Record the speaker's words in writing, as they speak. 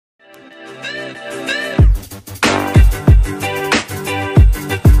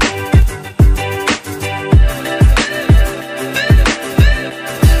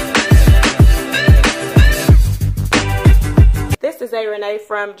Renee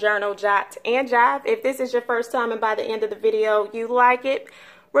from Journal Jot and Jive. If this is your first time and by the end of the video you like it,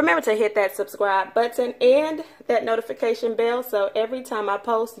 remember to hit that subscribe button and that notification bell so every time I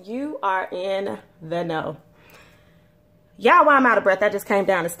post you are in the know. Y'all, while I'm out of breath, I just came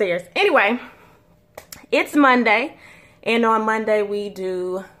down the stairs. Anyway, it's Monday, and on Monday we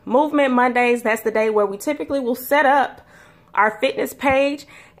do Movement Mondays. That's the day where we typically will set up our fitness page,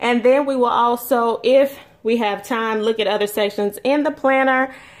 and then we will also, if we have time, look at other sections in the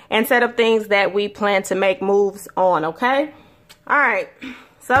planner and set up things that we plan to make moves on, okay? All right,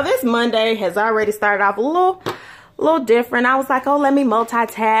 so this Monday has already started off a little different. I was like, oh, let me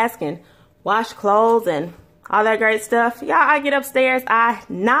multitask and wash clothes and all that great stuff. Y'all, I get upstairs, I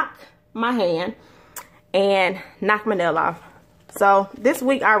knock my hand and knock my nail off. So this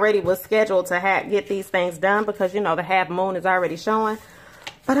week already was scheduled to get these things done because, you know, the half moon is already showing.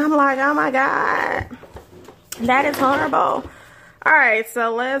 But I'm like, oh my God, that is horrible. All right,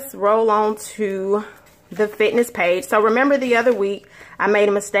 so let's roll on to the fitness page. So remember the other week I made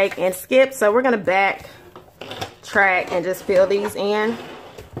a mistake and skipped. So we're going to backtrack and just fill these in.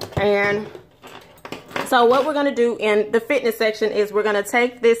 And so what we're going to do in the fitness section is we're going to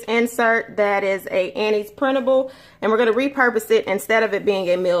take this insert that is a Annie's printable and we're going to repurpose it. Instead of it being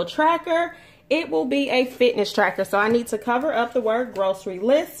a meal tracker, it will be a fitness tracker. So I need to cover up the word grocery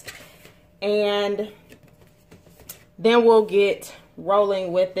list, and then we'll get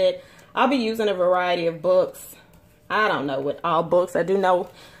rolling with it. I'll be using a variety of books. I don't know what all books. I do know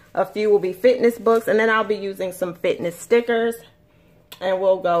a few will be fitness books, and then I'll be using some fitness stickers, and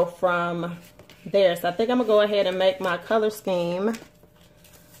we'll go from there. So I think I'm gonna go ahead and make my color scheme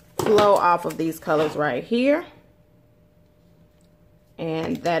flow off of these colors right here.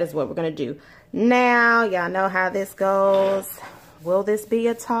 And that is what we're gonna do. Now, y'all know how this goes. Will this be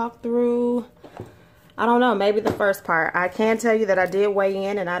a talk through? I don't know, maybe the first part. I can tell you that I did weigh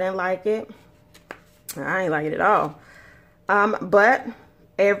in and I didn't like it. I ain't like it at all. But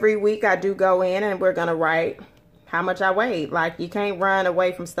every week I do go in and we're gonna write how much I weighed. Like, you can't run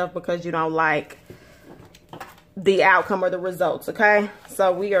away from stuff because you don't like the outcome or the results, okay?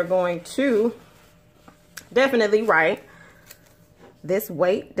 So we are going to definitely write this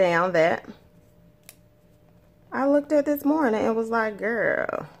weight down that I looked at this morning and was like,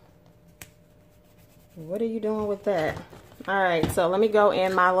 girl, what are you doing with that? All right, so let me go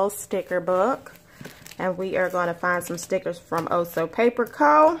in my little sticker book, and we are going to find some stickers from Oh So Paper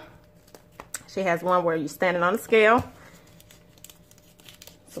Co. She has one where you're standing on a scale.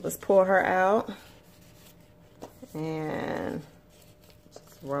 So let's pull her out and just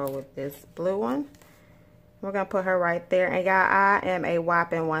roll with this blue one. We're going to put her right there. And y'all, I am a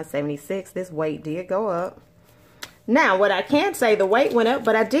whopping 176. This weight did go up. Now, what I can say, the weight went up,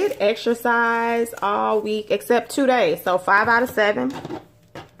 but I did exercise all week except 2 days. So 5 out of 7.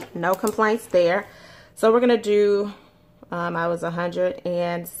 No complaints there. So we're going to do, I was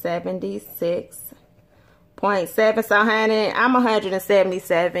 176.7. So, honey, I'm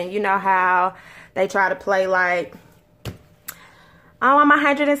 177. You know how they try to play like, oh, I'm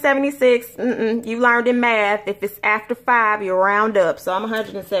 176. You learned in math, if it's after 5, you round up. So I'm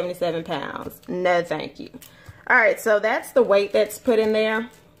 177 pounds. No, thank you. All right, so that's the weight that's put in there.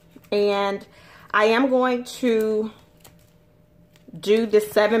 And I am going to do this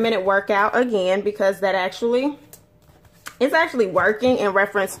 7-minute workout again because that it's actually working in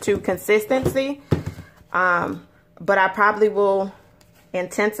reference to consistency. But I probably will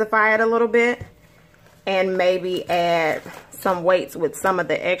intensify it a little bit and maybe add some weights with some of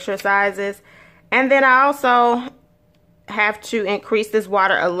the exercises. And then I also have to increase this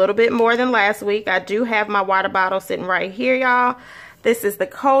water a little bit more than last week. I do have my water bottle sitting right here, y'all. This is the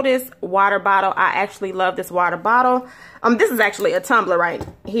coldest water bottle. I actually love this water bottle. This is actually a tumbler right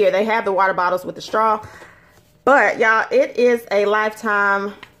here. They have the water bottles with the straw. But y'all, it is a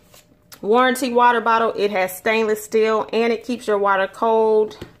lifetime warranty water bottle. It has stainless steel and it keeps your water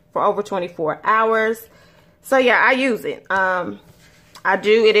cold for over 24 hours. So yeah, I use it.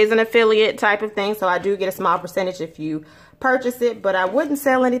 It is an affiliate type of thing, so I do get a small percentage if you purchase it, but I wouldn't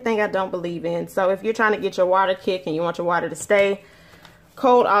sell anything I don't believe in. So if you're trying to get your water kick and you want your water to stay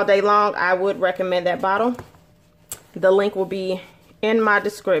cold all day long, I would recommend that bottle. The link will be in my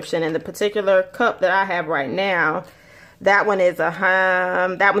description. And the particular cup that I have right now, that one is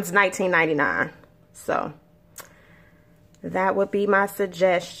that one's $19.99. So that would be my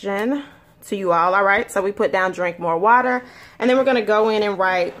suggestion to you all. All right, so we put down drink more water, and then we're going to go in and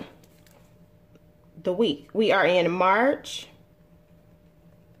write the week. We are in March,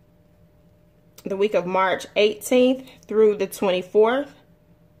 the week of March 18th through the 24th.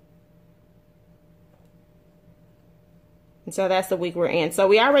 And so that's the week we're in. So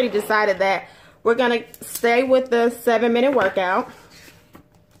we already decided that we're going to stay with the 7-minute workout.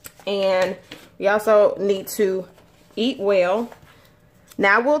 And we also need to eat well.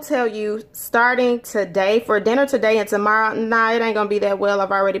 Now, I will tell you, starting today, for dinner today and tomorrow night, it ain't going to be that well.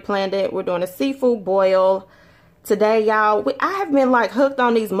 I've already planned it. We're doing a seafood boil today, y'all. I have been like hooked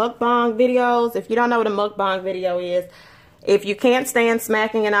on these mukbang videos. If you don't know what a mukbang video is, if you can't stand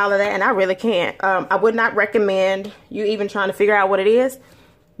smacking and all of that, and I really can't, I would not recommend you even trying to figure out what it is,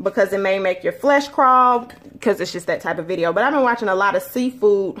 because it may make your flesh crawl, because it's just that type of video. But I've been watching a lot of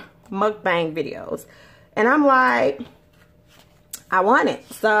seafood mukbang videos, and I'm like, I want it.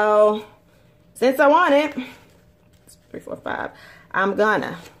 So since I want it, 3, 4, 5, I'm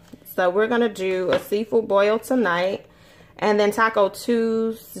gonna. So we're gonna do a seafood boil tonight, and then Taco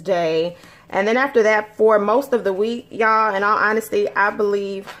Tuesday. And then after that, for most of the week, y'all, in all honesty, I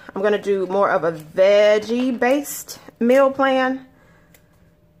believe I'm gonna do more of a veggie-based meal plan.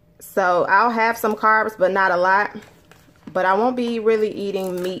 So I'll have some carbs, but not a lot. But I won't be really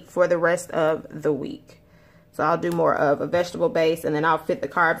eating meat for the rest of the week. So I'll do more of a vegetable base, and then I'll fit the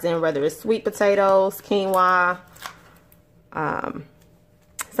carbs in, whether it's sweet potatoes, quinoa,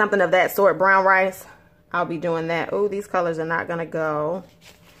 something of that sort, brown rice. I'll be doing that. Oh, these colors are not going to go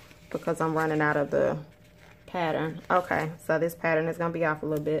because I'm running out of the pattern. Okay, so this pattern is going to be off a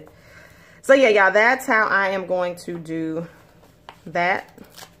little bit. So yeah, y'all, that's how I am going to do that.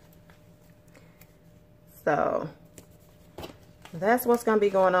 So that's what's going to be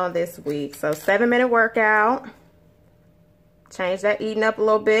going on this week. So 7-minute workout. Change that eating up a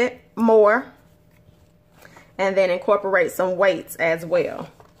little bit more. And then incorporate some weights as well.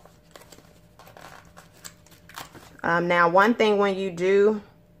 Now, one thing when you do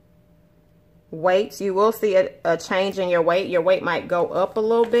weights, you will see a change in your weight. Your weight might go up a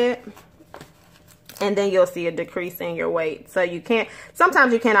little bit. And then you'll see a decrease in your weight. So you can't,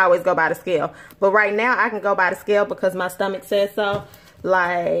 sometimes you can't always go by the scale. But right now I can go by the scale because my stomach says so.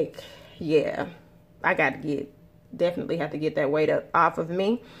 Like, yeah, I got to definitely have to get that weight up off of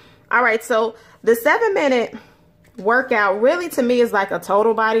me. All right, so the 7-minute workout really to me is like a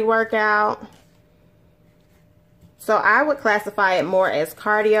total body workout. So I would classify it more as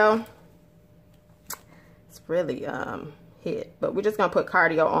cardio. It's really hit, but we're just gonna put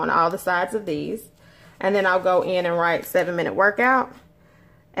cardio on all the sides of these. And then I'll go in and write 7-minute workout.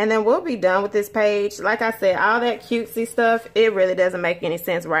 And then we'll be done with this page. Like I said, all that cutesy stuff, it really doesn't make any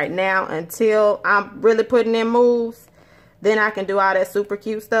sense right now until I'm really putting in moves. Then I can do all that super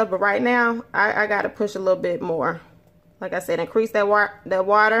cute stuff. But right now, I got to push a little bit more. Like I said, increase that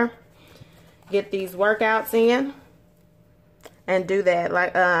water. Get these workouts in. And do that.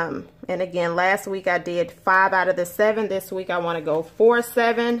 Like and again, last week I did 5 out of the 7. This week I want to go 4,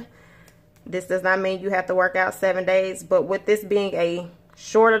 7. This does not mean you have to work out 7 days, but with this being a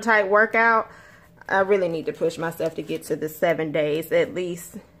shorter type workout, I really need to push myself to get to the 7 days at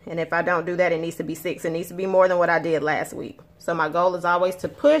least. And if I don't do that, it needs to be 6. It needs to be more than what I did last week. So my goal is always to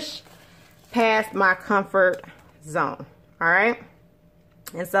push past my comfort zone. All right.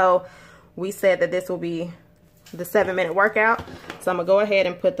 And so we said that this will be the 7-minute workout. So I'm gonna go ahead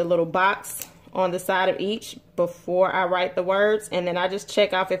and put the little box on the side of each before I write the words, and then I just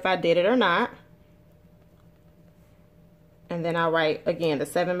check off if I did it or not. And then I'll write again the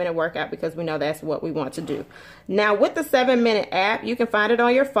 7-minute workout because we know that's what we want to do. Now with the 7-minute app, you can find it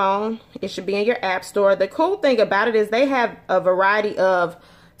on your phone. It should be in your app store. The cool thing about it is they have a variety of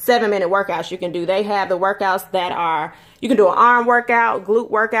 7-minute workouts you can do. They have the workouts that are, you can do an arm workout, glute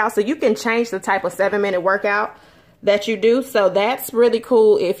workout, so you can change the type of 7-minute workout that you do. So that's really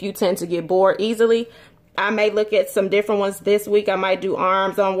cool if you tend to get bored easily. I may look at some different ones this week. I might do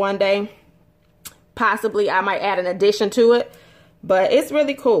arms on one day. Possibly I might add an addition to it, but it's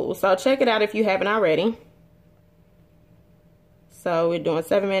really cool. So check it out if you haven't already. So we're doing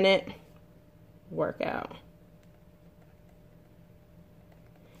 7-minute workout.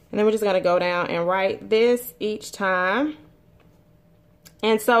 And then we're just going to go down and write this each time.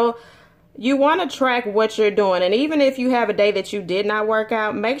 And so you want to track what you're doing. And even if you have a day that you did not work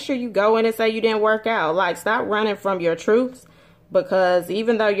out, make sure you go in and say you didn't work out. Like, stop running from your truths, because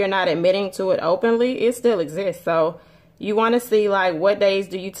even though you're not admitting to it openly, it still exists. So you want to see, like, what days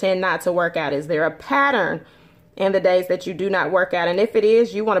do you tend not to work out? Is there a pattern in the days that you do not work out? And if it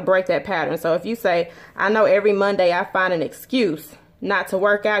is, you want to break that pattern. So if you say, I know every Monday I find an excuse not to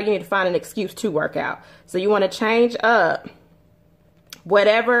work out, you need to find an excuse to work out. So you want to change up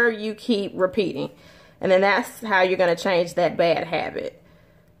whatever you keep repeating. And then that's how you're going to change that bad habit.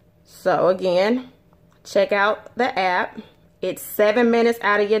 So again, check out the app. It's 7 minutes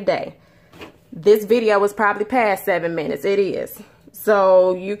out of your day. This video was probably past 7 minutes. It is.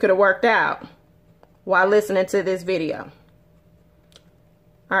 So you could have worked out while listening to this video.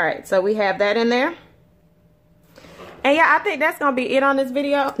 All right, so we have that in there. And yeah, I think that's going to be it on this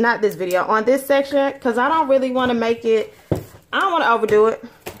video. Not this video, on this section. Because I don't really want to make it, I don't want to overdo it.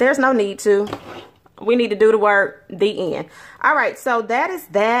 There's no need to. We need to do the work, the end. All right, so that is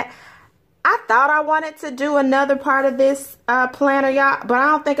that. I thought I wanted to do another part of this planner, y'all, but I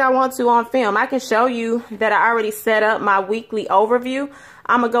don't think I want to on film. I can show you that I already set up my weekly overview.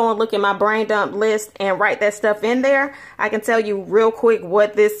 I'm going to go and look at my brain dump list and write that stuff in there. I can tell you real quick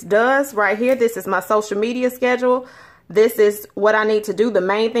what this does right here. This is my social media schedule. This is what I need to do, the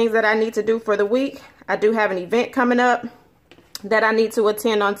main things that I need to do for the week. I do have an event coming up that I need to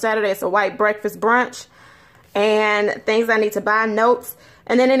attend on Saturday. It's a white breakfast brunch. And things I need to buy, notes,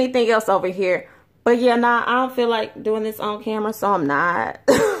 and then anything else over here. But yeah, nah, I don't feel like doing this on camera, so I'm not.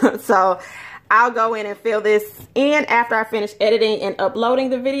 So I'll go in and fill this in after I finish editing and uploading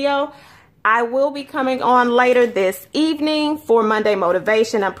the video. I will be coming on later this evening for Monday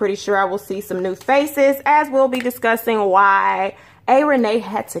Motivation. I'm pretty sure I will see some new faces, as we'll be discussing why Renee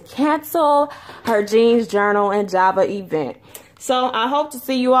had to cancel her Jeans, Journal, and Java event. So I hope to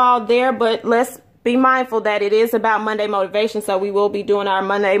see you all there, but let's be mindful that it is about Monday Motivation. So we will be doing our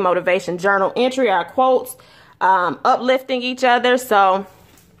Monday Motivation journal entry, our quotes, uplifting each other. So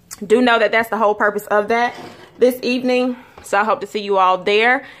do know that that's the whole purpose of that this evening. So I hope to see you all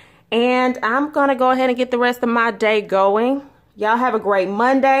there. And I'm going to go ahead and get the rest of my day going. Y'all have a great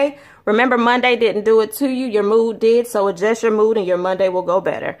Monday. Remember, Monday didn't do it to you. Your mood did. So adjust your mood and your Monday will go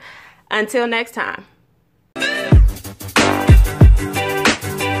better. Until next time.